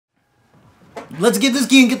Let's get this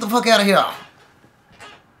key and get the fuck out of here.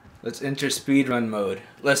 Let's enter speedrun mode.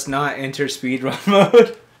 Let's not enter speedrun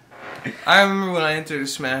mode. I remember when I entered a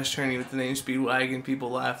Smash tourney with the name Speedwagon, people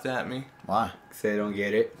laughed at me. Why? Because they don't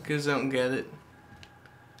get it. Because they don't get it.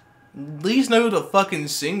 At least know who the fucking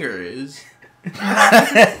singer is.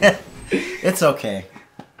 It's okay.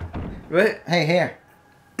 But Hey, here.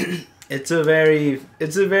 it's a very,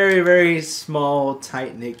 very small,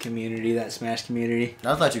 tight-knit community, that Smash community.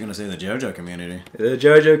 I thought you were going to say the JoJo community. The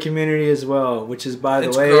JoJo community as well, which is, by the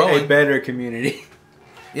It's way, growing. a better community.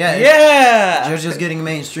 Yeah. Yeah! JoJo's getting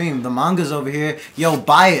mainstream. The manga's over here. Yo,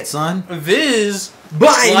 buy it, son. Viz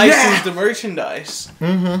Buy licensed the merchandise.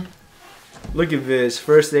 Mm-hmm. Look at Viz.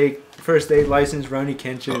 First they licensed Roni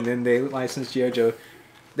Kenshin, and then they licensed JoJo.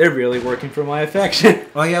 They're really working for my affection.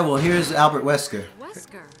 Oh, yeah, well, here's Albert Wesker.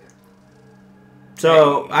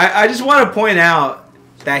 So, I just want to point out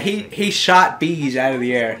that he shot bees out of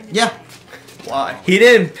the air. Yeah. Why? He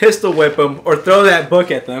didn't pistol whip them or throw that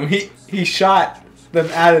book at them. He shot them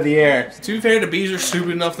out of the air. To be fair, the bees are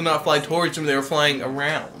stupid enough to not fly towards them. They were flying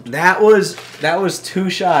around. That was 2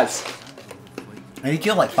 shots. And he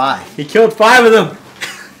killed like 5. He killed 5 of them.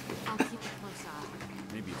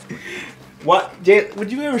 What, Jay?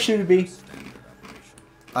 Would you ever shoot a bee?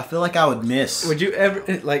 I feel like I would miss. Would you ever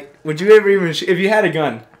even if you had a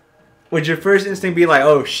gun? Would your first instinct be like,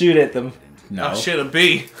 "Oh, shoot at them"? No. Oh shit, a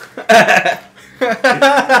bee.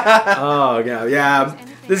 Oh god, yeah.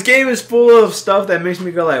 This game is full of stuff that makes me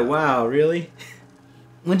go like, "Wow, really?"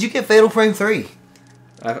 When'd you get Fatal Frame 3?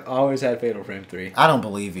 I've always had Fatal Frame 3. I don't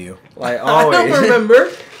believe you. Like I always. don't remember.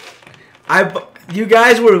 You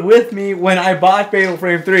guys were with me when I bought Fatal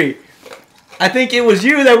Frame 3. I think it was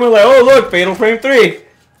you that were like, "Oh, look, Fatal Frame 3."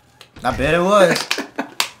 I bet it was.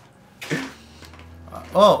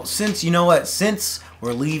 Oh, since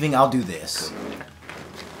we're leaving, I'll do this.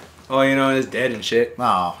 Oh, you know, it's dead and shit.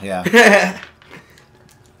 Oh, yeah.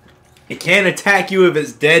 It can't attack you if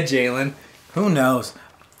it's dead, Jalen. Who knows?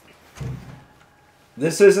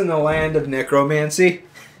 This isn't the land of necromancy.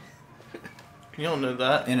 You don't know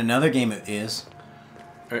that. In another game, it is.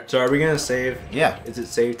 Alright, so are we gonna save? Yeah. Is it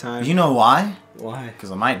save time? You know why? Why?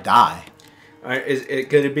 Because I might die. Alright,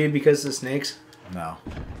 could it be because of snakes? No.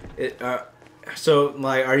 So,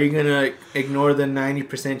 like, are you gonna ignore the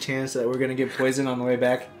 90% chance that we're gonna get poisoned on the way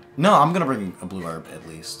back? No, I'm gonna bring a blue herb at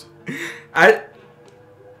least. I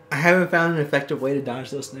haven't found an effective way to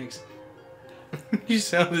dodge those snakes. You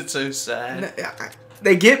sounded so sad.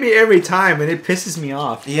 They get me every time, and it pisses me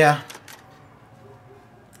off. Yeah.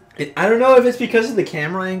 I don't know if it's because of the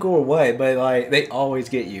camera angle or what, but like they always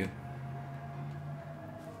get you.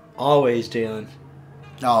 Always, Jalen.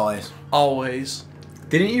 Always. Always.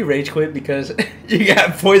 Didn't you rage quit because you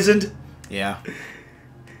got poisoned? Yeah.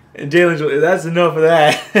 And Jalen's, that's enough of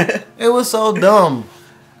that. It was so dumb.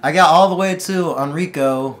 I got all the way to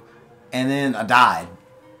Enrico, and then I died.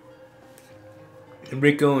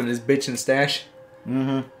 Enrico and his bitch and stash.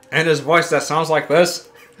 Mm-hmm. And his voice that sounds like this.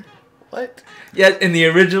 What? Yeah, in the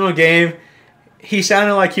original game, he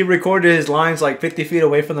sounded like he recorded his lines like 50 feet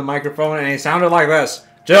away from the microphone, and he sounded like this.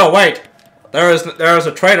 Jill, wait! There is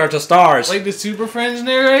a traitor to stars. Like the Super Friends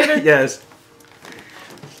narrator? Yes.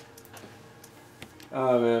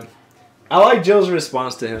 Oh man, I like Jill's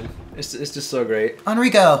response to him. It's just so great.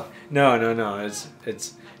 Enrico. No.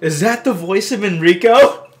 It's. Is that the voice of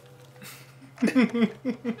Enrico? Yeah,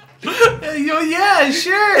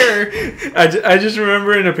 sure. I just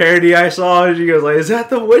remember in a parody I saw, she goes like, "Is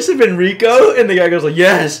that the voice of Enrico?" And the guy goes like,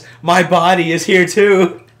 "Yes, my body is here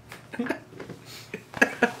too."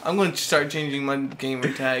 I'm going to start changing my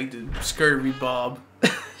gamer tag to Scurvy Bob.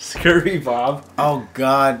 Scurvy Bob. Oh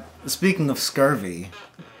God. Speaking of scurvy,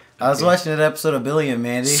 I was watching that episode of Billy and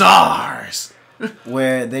Mandy SARS!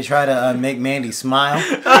 where they try to make Mandy smile.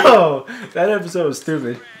 Oh, that episode was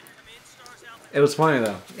stupid. It was funny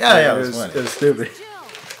though. Yeah, it was funny. It was stupid.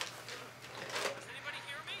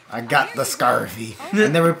 I got the scurvy,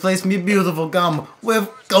 and they replaced me beautiful gum with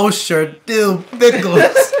kosher dill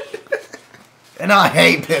pickles. And I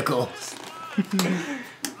hate pickles.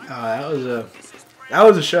 Oh, that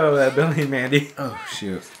was a show, that Billy and Mandy. Oh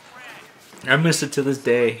shoot. I missed it to this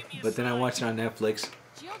day, but then I watched it on Netflix.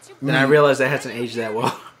 Then I realized that hasn't aged that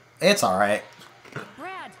well. It's alright.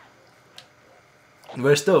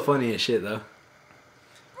 But it's still funny as shit though.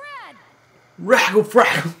 Raggle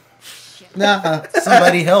fraggle. Nah,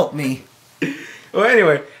 somebody help me. Well,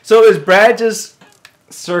 anyway, so is Brad just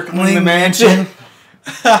circling the mansion?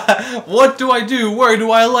 What do I do? Where do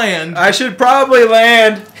I land? I should probably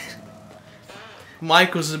land.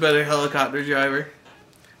 Mike was a better helicopter driver.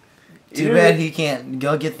 Too bad he can't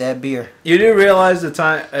go get that beer. You do realize the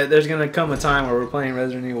time there's gonna come a time where we're playing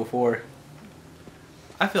Resident Evil 4.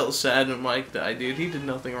 I felt sad when Mike died, dude. He did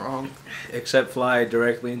nothing wrong. Except fly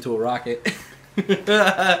directly into a rocket.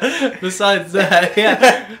 Besides that,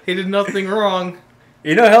 yeah, he did nothing wrong.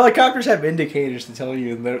 You know, helicopters have indicators to tell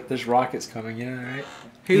you there's rockets coming. You know, right?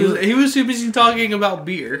 He was too busy talking about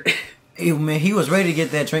beer. He was ready to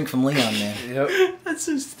get that drink from Leon, man. Yep. That's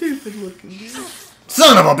so stupid looking, dude.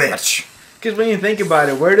 Son of a bitch! Because when you think about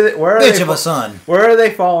it, where are Bitch they of a son. Where are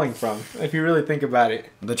they falling from? If you really think about it,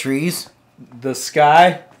 The trees? the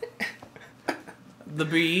sky. The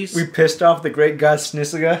bees. We pissed off the great god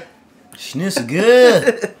Snissiga. Schniss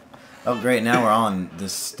good. Oh, great. Now we're on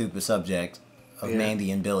this stupid subject of Yeah.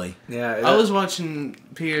 Mandy and Billy. Yeah, I was watching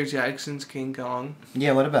Peter Jackson's King Kong.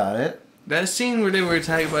 Yeah, what about it? That scene where they were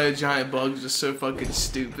attacked by a giant bug is just so fucking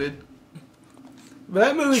stupid.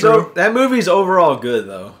 But True. that movie's overall good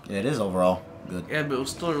though. Yeah, it is overall good. Yeah, but it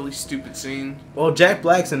was still a really stupid scene. Well, Jack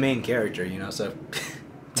Black's the main character, you know, so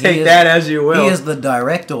He take is- that as you will. He is the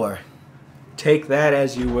director. Take that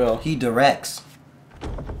as you will. He directs.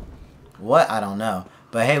 What? I don't know.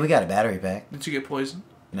 But hey, we got a battery pack. Did you get poisoned?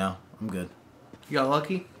 No, I'm good. You got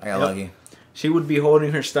lucky? I got Yep. lucky. She would be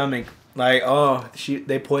holding her stomach like, oh,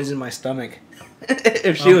 they poisoned my stomach.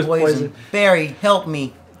 If she I'm was poisoned. Barry, help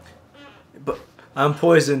me. But I'm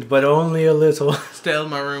poisoned, but only a little. Stay out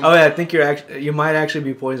of my room. Oh yeah, I think you might actually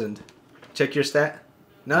be poisoned. Check your stat.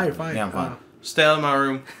 No, you're fine. Yeah, I'm fine. Stay out of my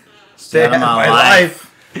room. Stay Out of out of my my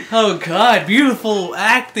life. life. Oh god, beautiful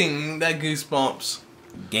acting. That Goosebumps.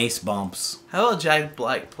 Gaze bumps. How about Jack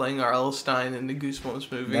Black playing R.L. Stein in the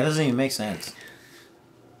Goosebumps movie? That doesn't even make sense.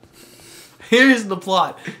 Here's the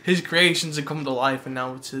plot. His creations have come to life and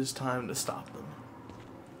now it's his time to stop them.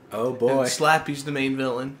 Oh And boy. Slappy's the main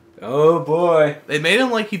villain. Oh boy. They made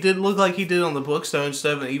him look like he did on the books though,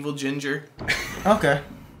 instead of an evil ginger. Okay.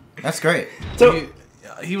 That's great. So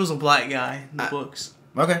He was a black guy in the books.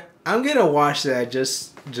 Okay. I'm gonna watch that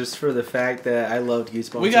just for the fact that I loved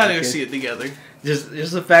Goosebumps. We gotta go see it together. Just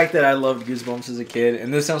the fact that I loved Goosebumps as a kid,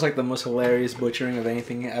 and this sounds like the most hilarious butchering of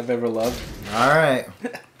anything I've ever loved. All right.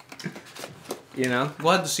 You know,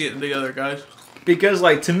 We'll have to see it together, guys. because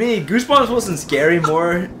like to me, Goosebumps wasn't scary.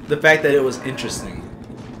 More the fact that it was interesting.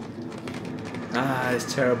 Ah,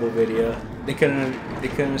 it's terrible video. They couldn't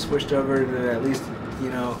have switched over to at least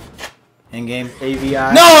In game.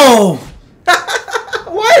 AVI. No!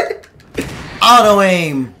 What? Auto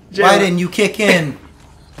aim. Jay- Why didn't you kick in?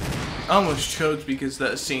 I almost choked because of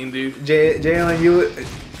that scene, dude.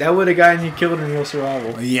 Jalen, that would have gotten you killed in real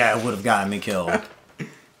survival. Yeah, it would have gotten me killed.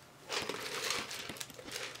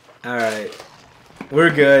 All right,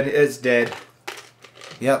 we're good. It's dead.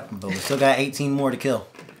 Yep, but we still got 18 more to kill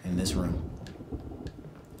in this room.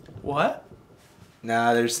 What?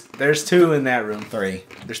 Nah, there's 2 in that room. 3.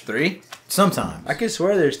 There's 3. Sometimes. I could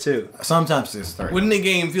swear there's 2. Sometimes there's 3. When the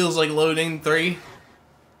game feels like loading 3,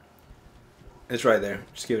 It's right there.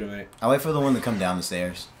 Just give it a minute. I wait for the one to come down the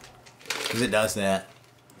stairs. Because it does that.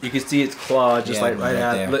 You can see its claw just Yeah, like right right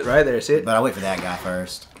out, there. right there. See it? But I wait for that guy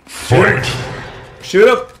first. Shoot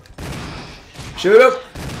him! Shoot him!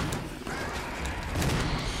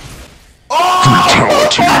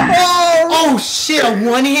 Oh shit, a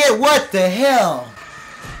one hit? What the hell?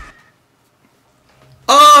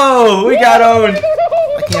 Oh, we got owned.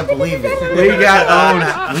 I can't believe it. We got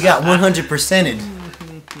owned. We got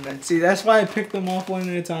 100%ed. See, that's why I picked them off one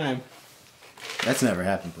at a time. That's never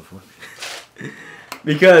happened before.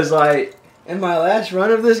 Because like in my last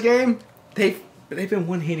run of this game, they've been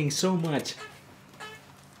one hitting so much.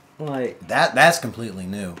 Like That's completely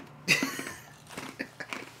new.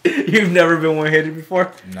 you've never been one hitted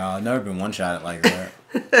before. No, I've never been one shot like that.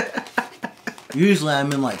 Usually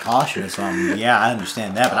I'm in like caution or something. Yeah, I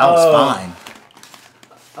understand that, but I was Oh. fine.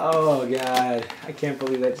 Oh god, I can't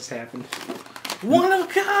believe that just happened. one of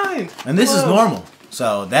a kind. And this is Whoa. normal.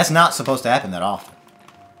 So that's not supposed to happen that often.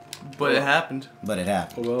 But it happened. But it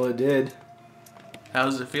happened. Well, it did. How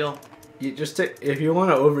does it feel? You just take, if you want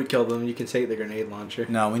to overkill them, you can take the grenade launcher.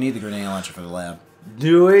 No, we need the grenade launcher for the lab.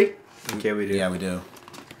 Do we? Okay, we do. Yeah, we do.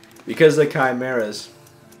 Because the chimeras.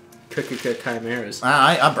 Chimeras.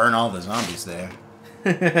 I burn all the zombies there.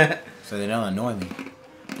 So they don't annoy me.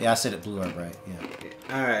 Yeah, I said it blew up right.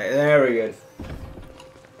 Yeah. Alright, there we go.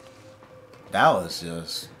 That was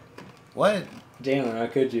just... What? Jalen, how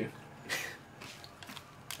could you?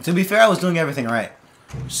 To be fair, I was doing everything right.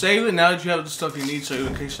 Save it now that you have the stuff you need so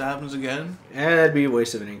in case it happens again. That'd be a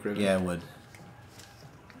waste of an ink ribbon. Yeah, it would.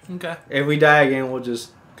 Okay. If we die again, we'll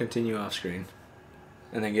just continue off screen.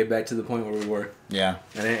 And then get back to the point where we were. Yeah.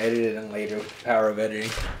 And then edit it in later. Power of editing.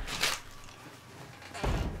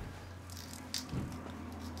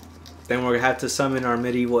 Then we're gonna have to summon our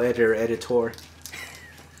medieval editor.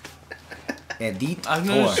 I've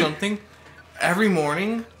noticed something. Every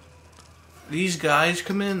morning, these guys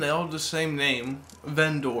come in. They all have the same name,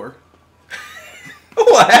 Vendor.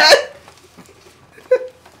 What?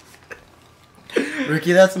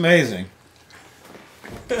 Ricky, that's amazing.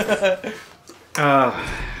 I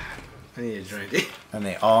need a drink. And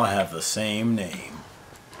they all have the same name.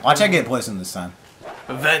 Watch I get poisoned this time.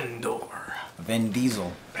 Vendor. Vin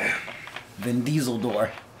Diesel. Vin Diesel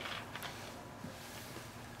door.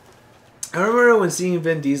 I remember when seeing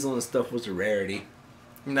Vin Diesel and stuff was a rarity.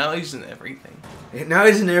 Now he's in everything. Now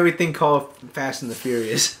he's in everything called Fast and the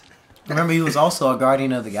Furious. Remember, he was also a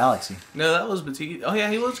Guardian of the Galaxy. No, that was Batista. Oh yeah,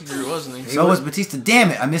 he was Groot, wasn't he? So was Batista. Damn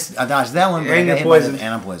it! I dodged that one, but And I got you're hit poisoned.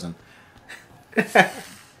 and I'm poisoned.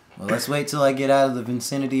 Well, let's wait till I get out of the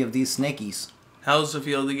vicinity of these snakies. How's it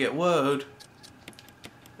feel to get woed?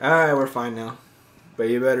 Alright, we're fine now. But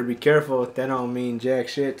you better be careful. That don't mean jack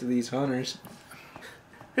shit to these hunters.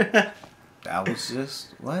 That was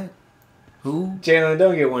just what? Who? Jalen,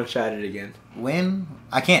 don't get one-shotted again. When?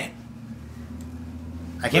 I can't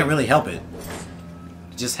really help it.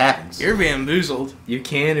 It just happens. You're bamboozled. You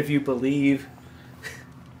can if you believe.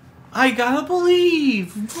 I gotta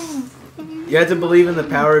believe. You have to believe in the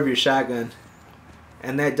power of your shotgun.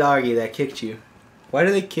 And that doggy that kicked you. Why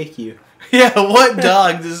do they kick you? Yeah, what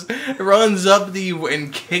dog just runs up to you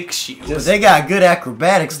and kicks you? But they got good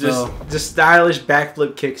acrobatics though. Just stylish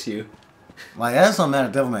backflip kicks you. Like that's something out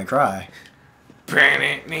of Devil May Cry.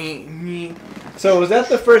 So was that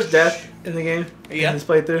the first death in the game? Yeah. In this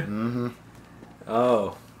playthrough? Mm-hmm.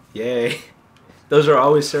 Oh, yay. Those are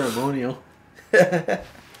always ceremonial. It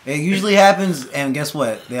usually happens, and guess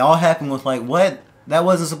what? They all happen with like, what? That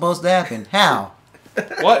wasn't supposed to happen. How?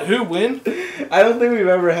 What? Who win? I don't think we've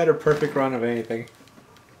ever had a perfect run of anything.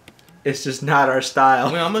 It's just not our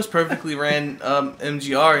style. We almost perfectly ran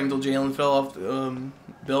MGR until Jalen fell off the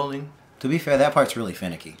building. To be fair, that part's really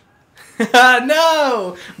finicky.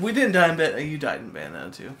 No! We didn't die in bed. You died in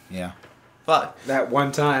Bandana too. Yeah. Fuck. That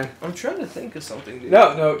one time. I'm trying to think of something, dude.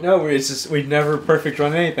 No. It's just we'd never perfect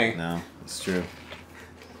run anything. No, it's true.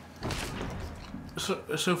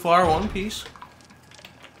 So far, One Piece.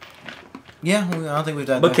 Yeah, I don't think we've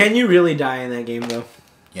done But that. can you really die in that game though?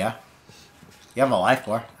 Yeah. You have a life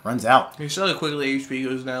bar. Runs out. You see how quickly HP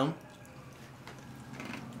goes down?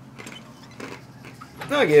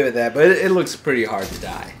 I'll give it that, but it looks pretty hard to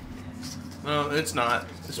die. No, it's not.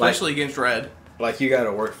 Especially against Red. Like you got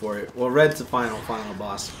to work for it. Well, Red's the final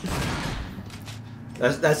boss.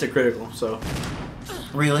 That's a critical. So,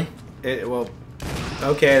 Really?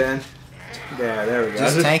 Okay then. Yeah, there we go.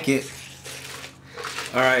 Just tank it.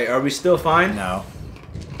 All right, are we still fine? No.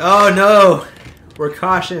 Oh no, we're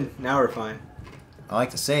cautioned. Now we're fine. I like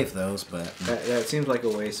to save those, but That seems like a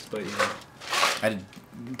waste, but you know. I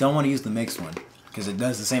don't want to use the mixed one because it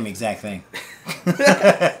does the same exact thing.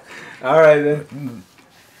 All right then.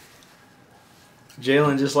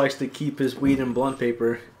 Jalen just likes to keep his weed in blunt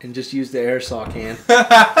paper and just use the airsaw can.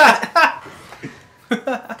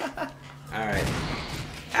 All right,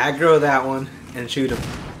 aggro that one and shoot him.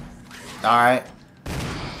 All right.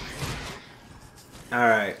 All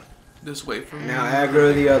right, Just wait for me. now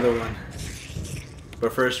aggro the other one.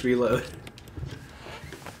 But first reload.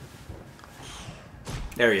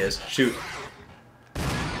 There he is. Shoot.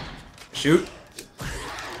 Shoot.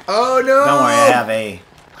 Oh no! Don't worry, I have a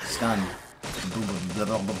stun.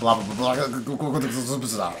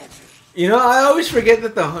 You know, I always forget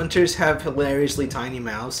that the hunters have hilariously tiny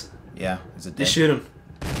mouths. Yeah, is it dead? Just shoot him.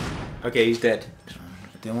 Okay, he's dead. I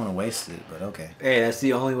didn't want to waste it, but okay. Hey, that's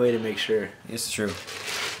the only way to make sure. It's true.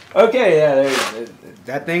 Okay, yeah,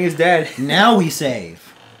 that thing is dead. Now we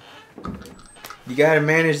save. You gotta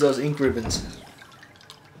manage those ink ribbons.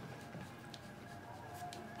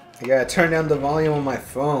 I gotta turn down the volume on my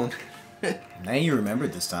phone. Now you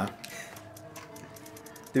remembered this time.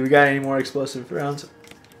 Do we got any more explosive rounds?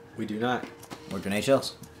 We do not. Or grenade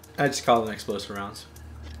shells. I just call them explosive rounds.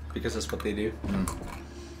 Because that's what they do.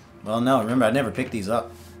 Well, no, remember, I never picked these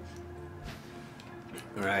up.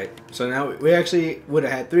 Alright, so now we actually would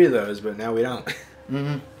have had 3 of those, but now we don't.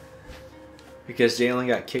 Mm-hmm. Because Jalen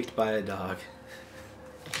got kicked by a dog.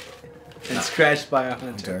 And scratched by a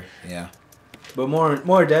hunter. Yeah. But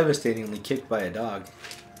more devastatingly, kicked by a dog.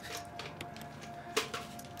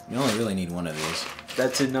 You only really need one of these.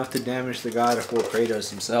 That's enough to damage the god of war Kratos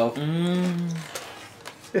himself.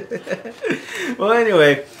 Well,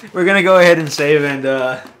 anyway, we're gonna go ahead and save and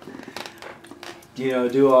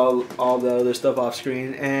do all the other stuff off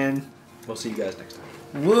screen, and we'll see you guys next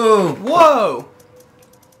time. Whoa! Whoa!